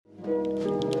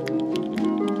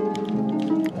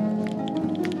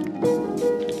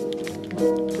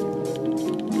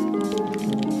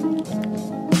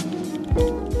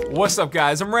What's up,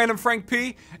 guys? I'm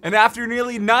randomfrankp, and after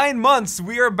nearly 9 months,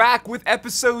 we are back with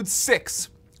episode 6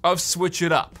 of Switch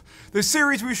It Up, the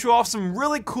series we show off some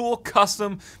really cool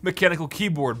custom mechanical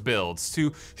keyboard builds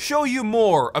to show you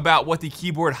more about what the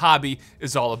keyboard hobby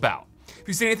is all about. If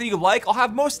you see anything you like, I'll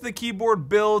have most of the keyboard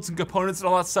builds and components and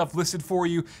all that stuff listed for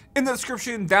you in the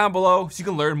description down below so you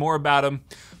can learn more about them.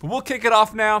 But we'll kick it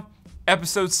off now,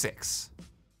 episode 6.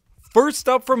 First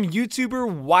up from YouTuber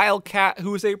Wildcat,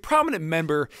 who is a prominent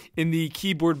member in the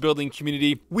keyboard building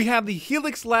community, we have the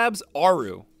Helix Labs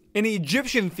Aaru, an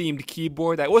Egyptian-themed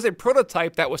keyboard that was a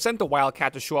prototype that was sent to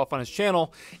Wildcat to show off on his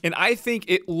channel, and I think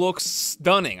it looks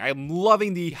stunning. I'm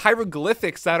loving the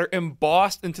hieroglyphics that are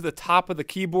embossed into the top of the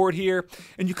keyboard here,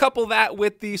 and you couple that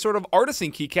with the sort of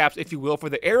artisan keycaps, if you will, for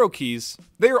the Aaru keys.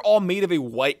 They are all made of a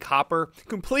white copper,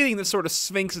 completing this sort of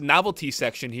Sphinx novelty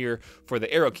section here for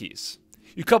the Aaru keys.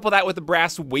 You couple that with the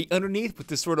brass weight underneath with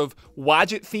this sort of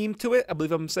Wadget theme to it. I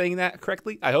believe I'm saying that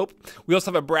correctly, I hope. We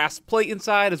also have a brass plate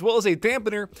inside as well as a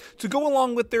dampener to go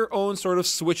along with their own sort of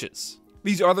switches.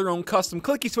 These are their own custom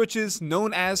clicky switches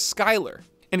known as Skylar.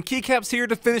 And keycaps here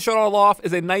to finish it all off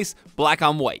is a nice black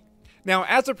on white. Now,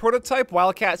 as a prototype,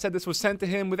 Wildcat said this was sent to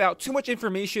him without too much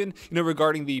information,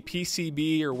 regarding the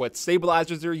PCB or what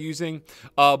stabilizers they're using,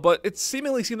 but it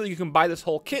seemingly seems like you can buy this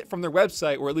whole kit from their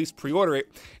website, or at least pre-order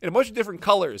it, in a bunch of different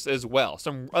colors as well. So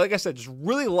I'm, like I said, just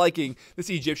really liking this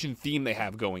Egyptian theme they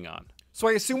have going on. So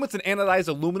I assume it's an anodized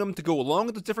aluminum to go along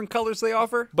with the different colors they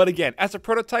offer. But again, as a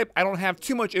prototype, I don't have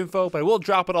too much info, but I will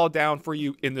drop it all down for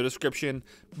you in the description.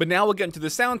 But now we'll get into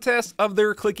the sound test of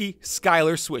their clicky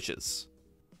Skylar switches.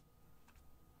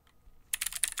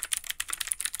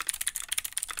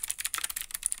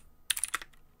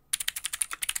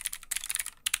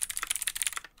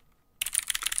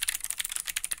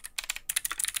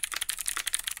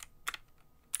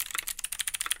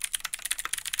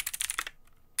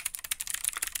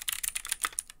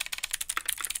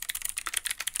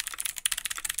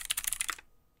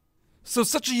 So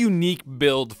such a unique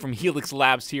build from Helix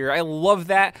Labs here. I love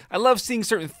that. I love seeing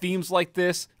certain themes like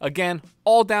this. Again,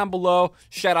 all down below.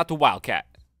 Shout out to Wildcat.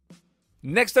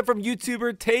 Next up from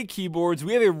YouTuber TaeKeyboards,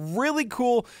 we have a really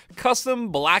cool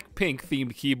custom Blackpink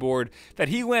themed keyboard that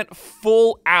he went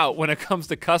full out when it comes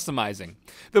to customizing.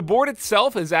 The board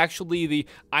itself is actually the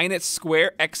Inett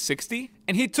Square.X 60,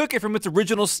 and he took it from its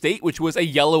original state, which was a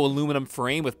yellow aluminum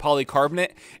frame with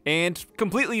polycarbonate, and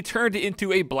completely turned it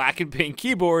into a black and pink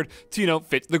keyboard to,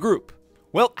 fit the group.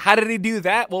 Well, how did he do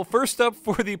that? Well, first up,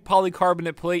 for the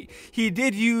polycarbonate plate, he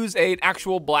did use an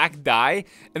actual black dye,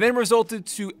 and then resulted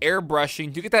to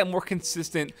airbrushing to get that more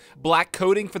consistent black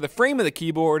coating for the frame of the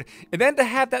keyboard, and then to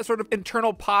have that sort of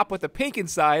internal pop with the pink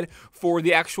inside for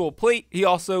the actual plate, he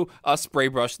also spray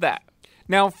brushed that.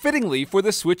 Now, fittingly, for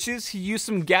the switches, he used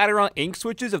some Gateron Ink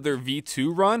Switches of their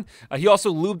V2 run. He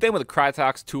also lubed them with a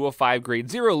Krytox 205 grade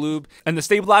 0 lube, and the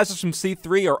stabilizers from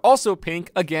C3 are also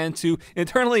pink, again, to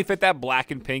internally fit that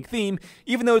black and pink theme,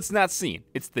 even though it's not seen.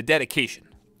 It's the dedication.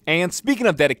 And speaking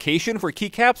of dedication, for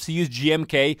keycaps, he used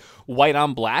GMK white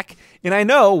on black, and I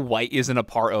know white isn't a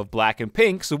part of black and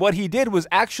pink, so what he did was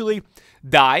actually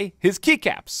dye his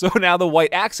keycaps. So now the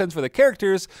white accents for the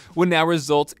characters would now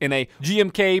result in a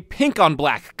GMK pink on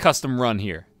black custom run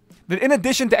here. Then in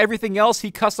addition to everything else,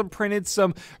 he custom printed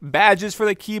some badges for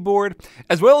the keyboard,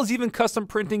 as well as even custom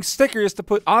printing stickers to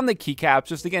put on the keycaps,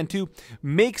 just again to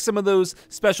make some of those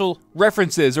special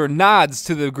references or nods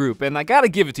to the group. And I gotta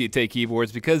give it to you,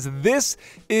 TaeKeyboards, because this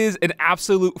is an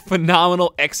absolute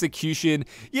phenomenal execution.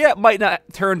 Yeah, it might not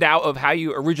turned out of how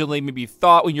you originally maybe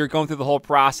thought when you're going through the whole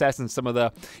process and some of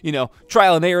the,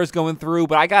 trial and errors going through,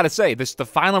 but I gotta say, this the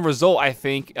final result, I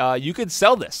think, you could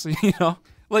sell this,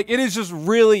 Like, it is just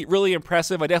really, really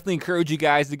impressive. I definitely encourage you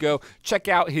guys to go check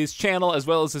out his channel as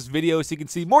well as this video so you can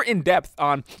see more in depth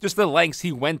on just the lengths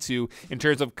he went to in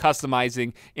terms of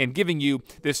customizing and giving you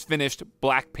this finished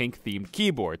Blackpink themed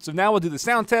keyboard. So now we'll do the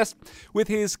sound test with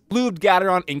his lubed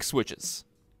Gateron Ink Switches.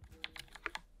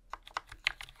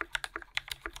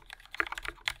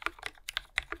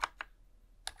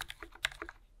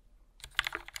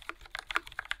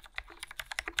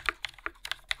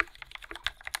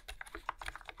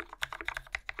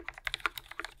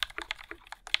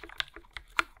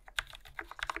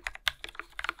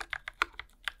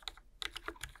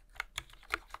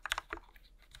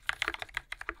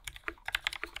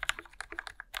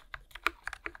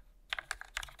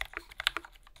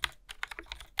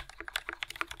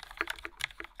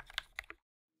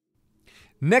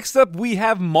 Next up, we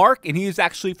have Mark, and he is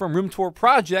actually from Room Tour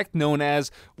Project, known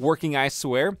as Working I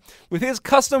Swear, with his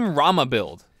custom RAMA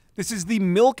build. This is the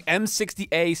Milk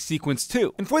M60A Sequence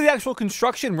 2. And for the actual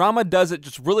construction, RAMA does it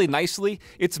just really nicely.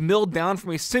 It's milled down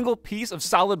from a single piece of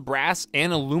solid brass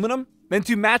and aluminum. Then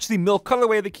to match the milk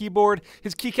colorway of the keyboard,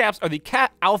 his keycaps are the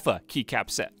Alpha Keycap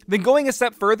Set. Then going a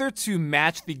step further to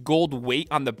match the gold weight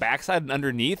on the backside and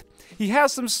underneath, he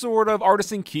has some sort of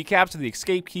artisan keycaps for the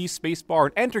escape key, spacebar,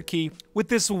 and enter key with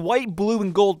this white, blue,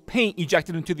 and gold paint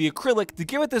ejected into the acrylic to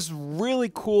give it this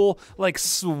really cool, like,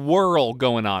 swirl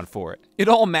going on for it. It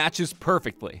all matches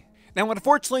perfectly. Now,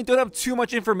 unfortunately, don't have too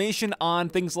much information on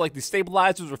things like the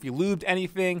stabilizers or if he lubed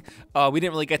anything. We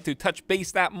didn't really get to touch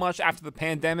base that much after the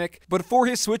pandemic. But for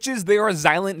his switches, they are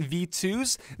Zilent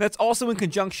V2s. That's also in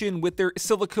conjunction with their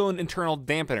silicone internal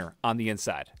dampener on the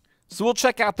inside. So we'll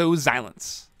check out those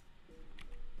Zilents.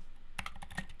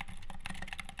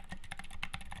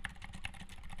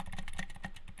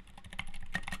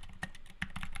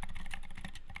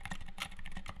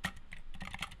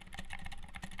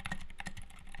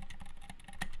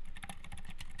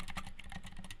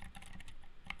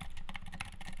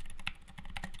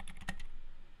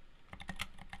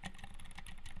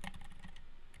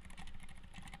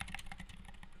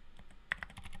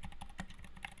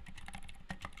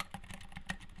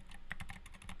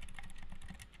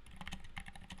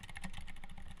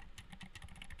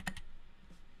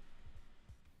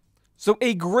 So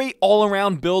a great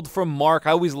all-around build from Mark.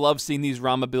 I always love seeing these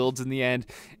RAMA builds in the end.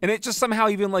 And it just somehow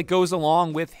even like goes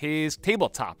along with his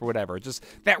tabletop or whatever. Just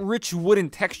that rich wooden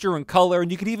texture and color.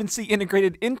 And you can even see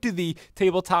integrated into the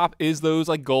tabletop is those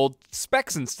like gold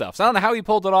specks and stuff. So I don't know how he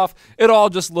pulled it off. It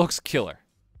all just looks killer.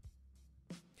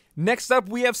 Next up,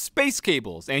 we have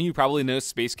SpaceCables, and you probably know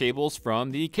SpaceCables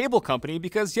from the cable company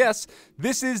because, yes,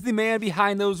 this is the man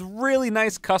behind those really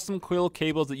nice custom coil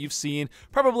cables that you've seen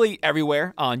probably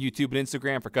everywhere on YouTube and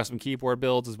Instagram for custom keyboard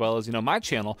builds, as well as, my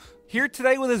channel. Here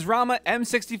today with his RAMA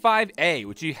M65A,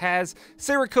 which he has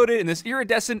Cerakoted in this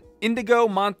iridescent indigo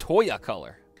Montoya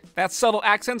color. That subtle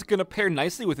accent's going to pair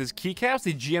nicely with his keycaps,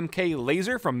 the GMK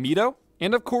Laser from MiTo,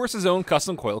 and of course his own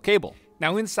custom coil cable.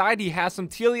 Now inside he has some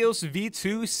Tealios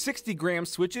V2 60-gram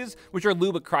switches, which are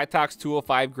lubed with Krytox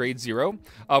 205 grade 0.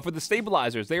 For the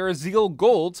stabilizers, they are Zeal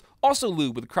Golds, also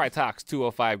lubed with Krytox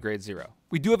 205 grade 0.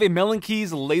 We do have a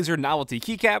MelonKeys Laser Novelty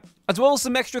keycap, as well as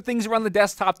some extra things around the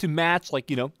desktop to match, like,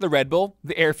 the Red Bull,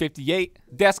 the Air 58,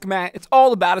 desk mat. It's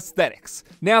all about aesthetics.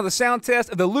 Now the sound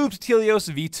test of the lubed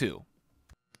Tealios V2.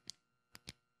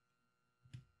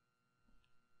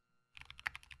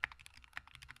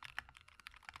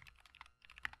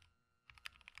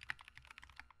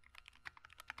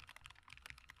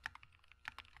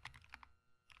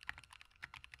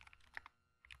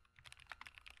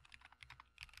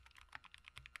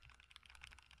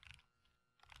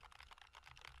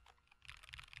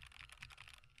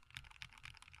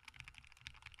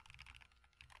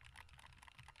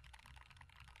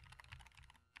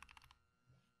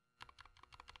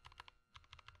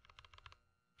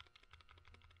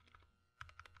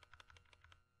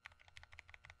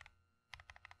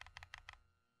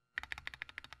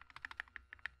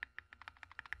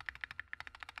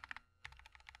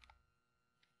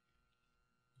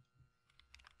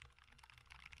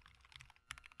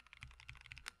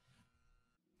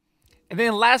 And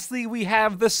then lastly, we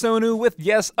have TheSonu with,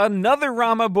 yes, another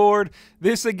RAMA board.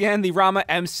 This again, the RAMA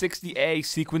M60A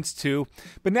Sequence 2,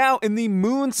 but now in the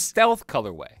Moon Stealth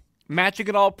colorway. Matching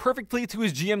it all perfectly to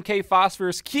his GMK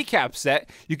Phosphorous Keycap set.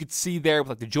 You could see there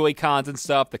with like the Joy-Cons and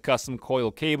stuff, the custom coil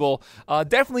cable.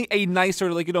 Definitely a nice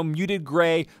sort of like, muted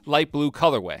gray, light blue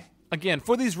colorway. Again,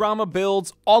 for these RAMA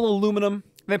builds, all aluminum.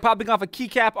 And then popping off a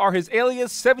keycap are his Aliaz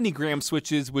 70-gram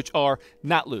switches, which are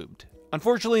not lubed.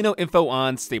 Unfortunately, no info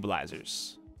on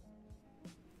stabilizers.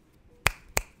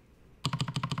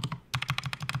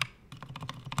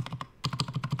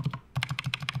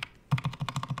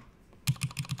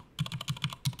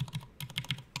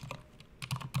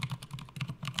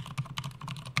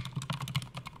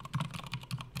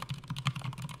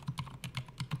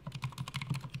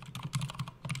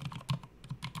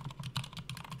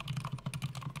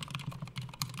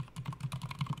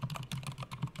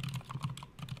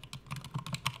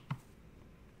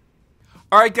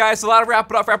 Alright guys, so that'll wrap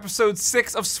it up for episode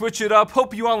 6 of Switch It Up.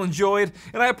 Hope you all enjoyed,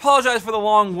 and I apologize for the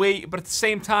long wait, but at the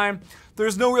same time,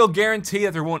 there's no real guarantee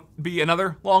that there won't be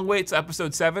another long wait to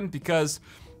episode 7, because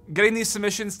getting these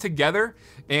submissions together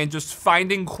and just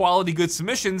finding quality good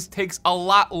submissions takes a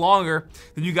lot longer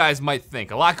than you guys might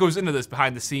think. A lot goes into this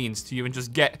behind the scenes to even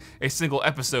just get a single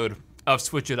episode of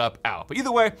Switch It Up out. But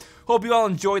either way, hope you all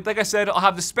enjoyed. Like I said, I'll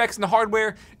have the specs and the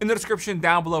hardware in the description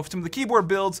down below for some of the keyboard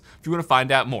builds if you want to find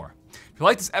out more. If you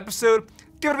like this episode,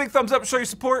 give it a big thumbs up to show your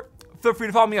support. feel free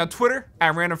to follow me on Twitter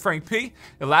at randomfrankp.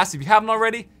 And last, if you haven't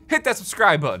already, hit that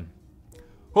subscribe button.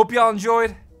 Hope y'all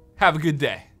enjoyed. Have a good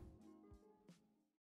day.